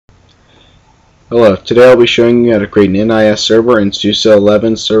Hello, today I'll be showing you how to create an NIS server in SUSE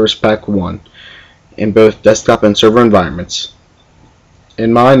 11 Service Pack 1 in both desktop and server environments.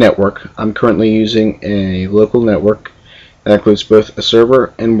 In my network, I'm currently using a local network that includes both a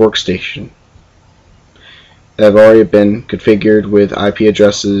server and workstation that have already been configured with IP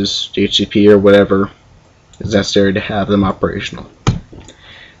addresses, DHCP, or whatever is necessary to have them operational.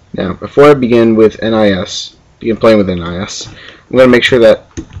 Now, before I begin playing with NIS, I'm going to make sure that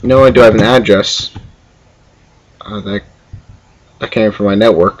not only do I have an address that came from my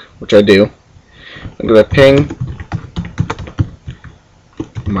network, which I do, I'm going to ping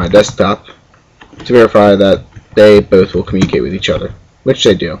my desktop to verify that they both will communicate with each other, which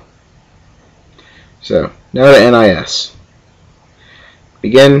they do. So, now to NIS.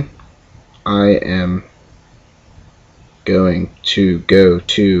 Begin, I am going to go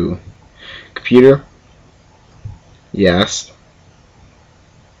to Computer, Yes.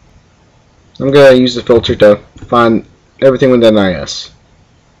 I'm going to use the filter to find everything with NIS.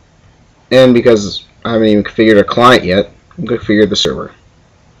 And because I haven't even configured a client yet, I'm going to configure the server.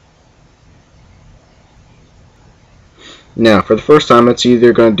 Now, for the first time, it's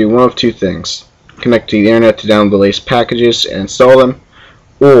either going to do one of two things. Connect to the internet to download the latest packages and install them,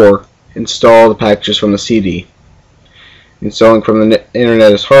 or install the packages from the CD. Installing from the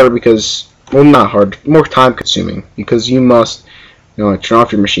internet is harder because, well, not hard, more time consuming, because you must turn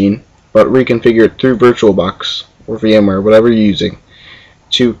off your machine, but reconfigure it through VirtualBox or VMware, whatever you're using,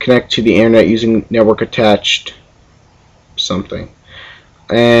 to connect to the internet using network attached something,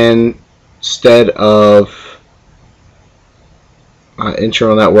 and instead of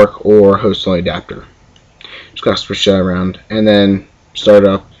internal network or host only adapter. Just gotta switch that around, and then start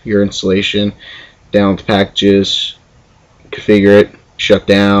up your installation, download the packages, configure it, shut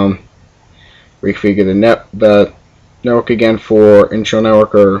down, reconfigure the network again for internal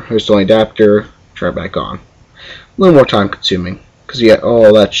network or host only adapter, try it back on. A little more time consuming because you get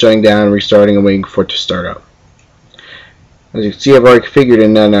all that shutting down, restarting, and waiting for it to start up. As you can see, I've already configured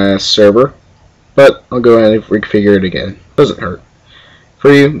an NIS server, but I'll go ahead and reconfigure it again. Doesn't hurt.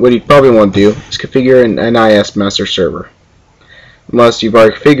 For you, what you probably want to do is configure an NIS master server, unless you've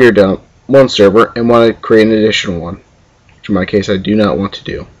already configured one server and want to create an additional one, which in my case I do not want to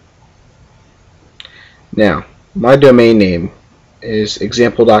do. Now, my domain name is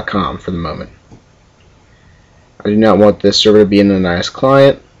example.com for the moment. I do not want this server to be an NIS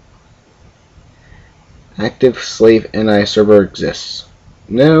client. Active slave NIS server exists.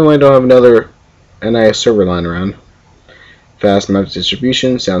 No, I don't have another NIS server lying around. Fast map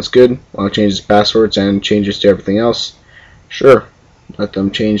distribution sounds good. Want to change the passwords and changes to everything else? Sure, let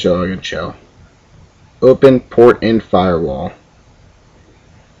them change the login shell. Open port and firewall.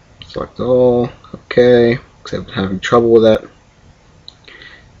 Select all. Okay, because I'm having trouble with that.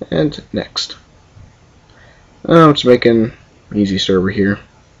 And next. I'm just making an easy server here.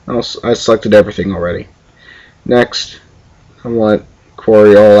 I selected everything already. Next, I want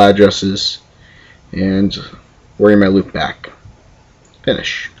query all addresses and worry my loop back.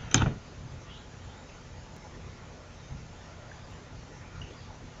 Finish.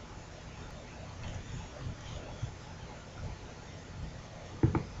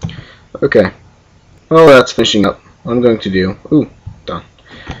 Okay. Well, that's finishing up. What I'm going to do. Ooh, done.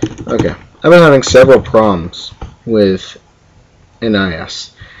 Okay. I've been having several problems with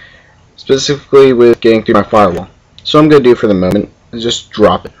NIS, specifically with getting through my firewall. So what I'm going to do for the moment is just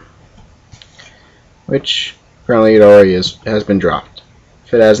drop it, which apparently it already has been dropped.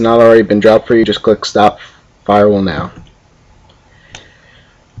 If it has not already been dropped for you, just click Stop Firewall Now.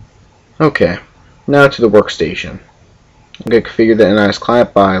 Okay. Now to the workstation. I'm going to configure the NIS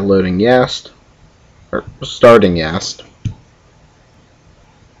client by loading YAST, or starting YAST.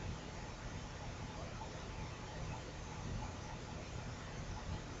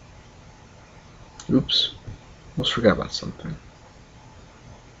 Oops, almost forgot about something.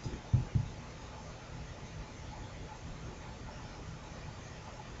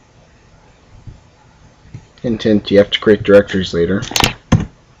 Hint, hint, you have to create directories later.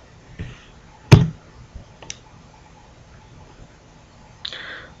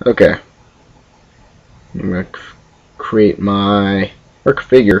 Okay. I'm going to create my, or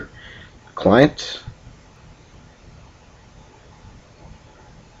configure, client.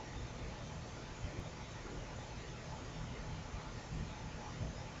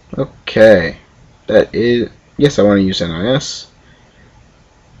 Okay. That is, yes, I want to use NIS.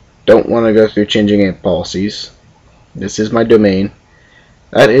 Don't want to go through changing any policies. This is my domain.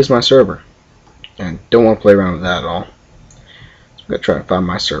 That is my server. And don't want to play around with that at all. So I'm going to try to find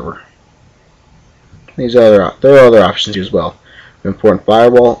my server. There are other options here as well. Important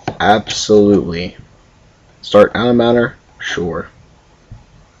firewall? Absolutely. Start out of matter? Sure.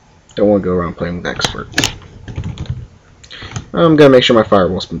 Don't want to go around playing with expert. I'm going to make sure my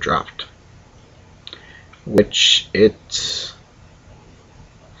firewall's been dropped. Which it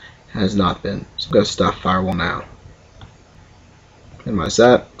has not been. So I'm going to stop firewall now. Minimize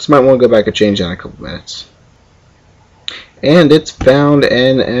that. So I might want to go back and change that in a couple minutes. And it's found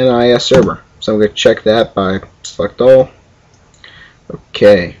an NIS server. So I'm going to check that by select all.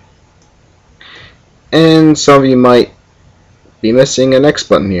 Okay. And some of you might be missing an X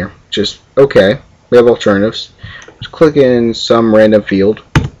button here. Just okay. We have alternatives. Just click in some random field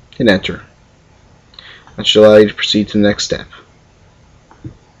and enter. That should allow you to proceed to the next step.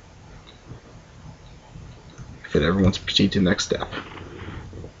 If it ever wants to proceed to the next step.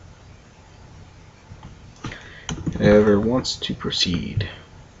 Ever wants to proceed.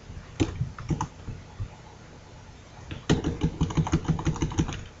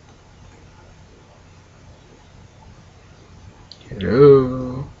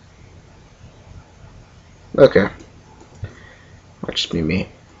 Hello. Okay. Might just be me.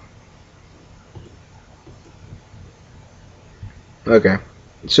 Okay.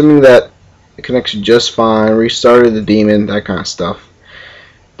 Assuming that it connected just fine, restarted the daemon, that kind of stuff,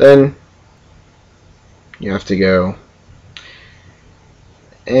 then you have to go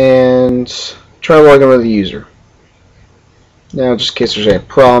and try logging with the user. Now, just in case there's any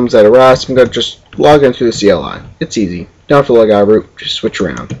problems that arise, I'm going to just log in through the CLI. It's easy. Don't have to log out of root, just switch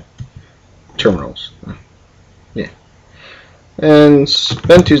around. Terminals. Yeah. And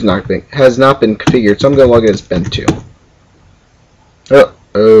Ben2 has not been configured, so I'm going to log in as Ben2.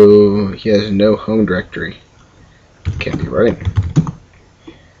 Oh, he has no home directory. Can't be right.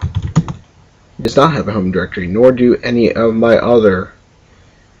 He does not have a home directory, nor do any of my other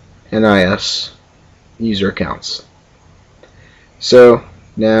NIS user accounts. So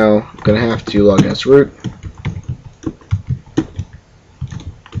now I'm going to have to log in as root.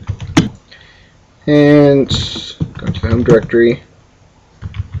 And go to the home directory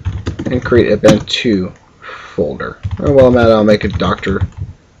and create a Ben2 folder. Oh, while I'm at it, I'll make a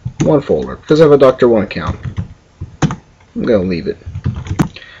Dr.1 folder because I have a Dr.1 account. I'm going to leave it. I'm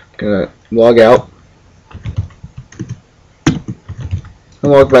going to log out and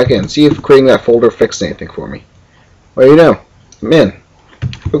log back in. See if creating that folder fixed anything for me. Well, you know, I'm in.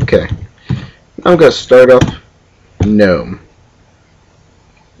 Okay. I'm going to start up GNOME.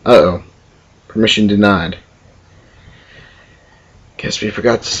 Uh-oh. Permission denied. Guess we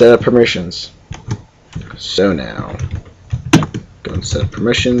forgot to set up permissions. So now, go and set up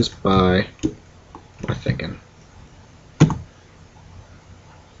permissions by, what am I thinking?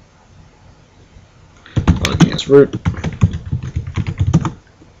 Logging as root.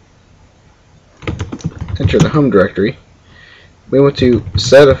 Enter the home directory. We want to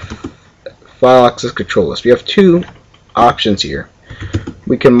set a file access control list. We have two options here.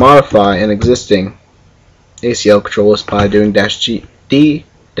 We can modify an existing ACL control list by doing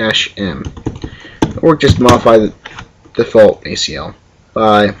 -d-m, or just modify the default ACL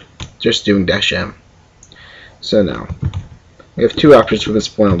by just doing -m. So now we have two options from this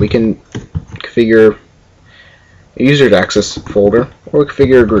point on. We can configure a user to access folder, or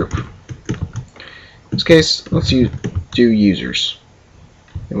configure a group. In this case, let's do users,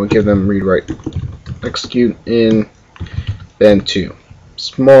 and we'll give them read write execute in Ben2.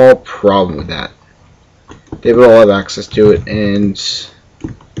 Small problem with that. They would all have access to it, and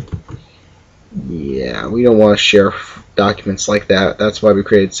yeah, we don't want to share documents like that. That's why we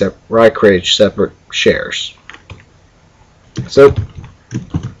created separate shares. So,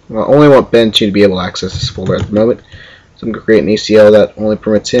 I only want Ben2 to be able to access this folder at the moment. So I'm going to create an ACL that only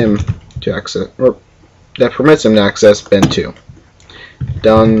permits him to access, or that permits him to access Ben2.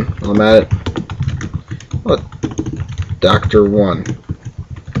 Done. While I'm at it. What? Dr.1.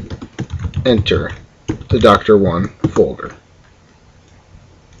 Enter the Dr.1 folder.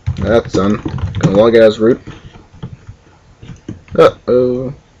 That's done. Gonna log out as root.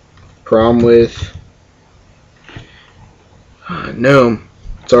 Uh-oh. Problem with GNOME.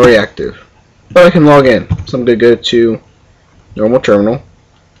 It's already active. But I can log in. So I'm gonna go to normal terminal.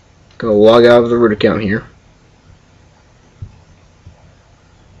 Gonna log out of the root account here.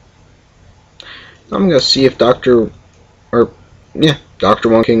 I'm gonna see if Dr.1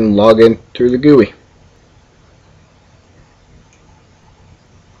 can log in through the GUI.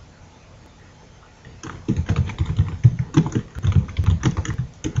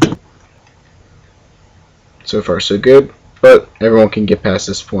 So far so good, but everyone can get past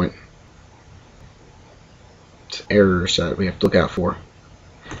this point. It's errors that we have to look out for.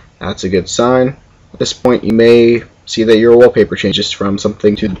 That's a good sign. At this point you may see that your wallpaper changes from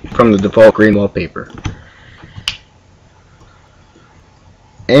the default green wallpaper.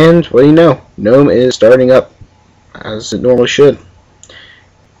 And what do you know? GNOME is starting up as it normally should.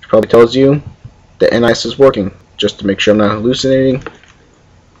 It probably tells you that NIS is working. Just to make sure I'm not hallucinating,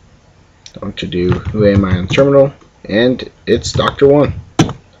 I'm going to do who am I on the terminal, and it's Dr. 1.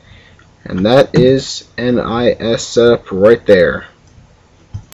 And that is NIS setup right there.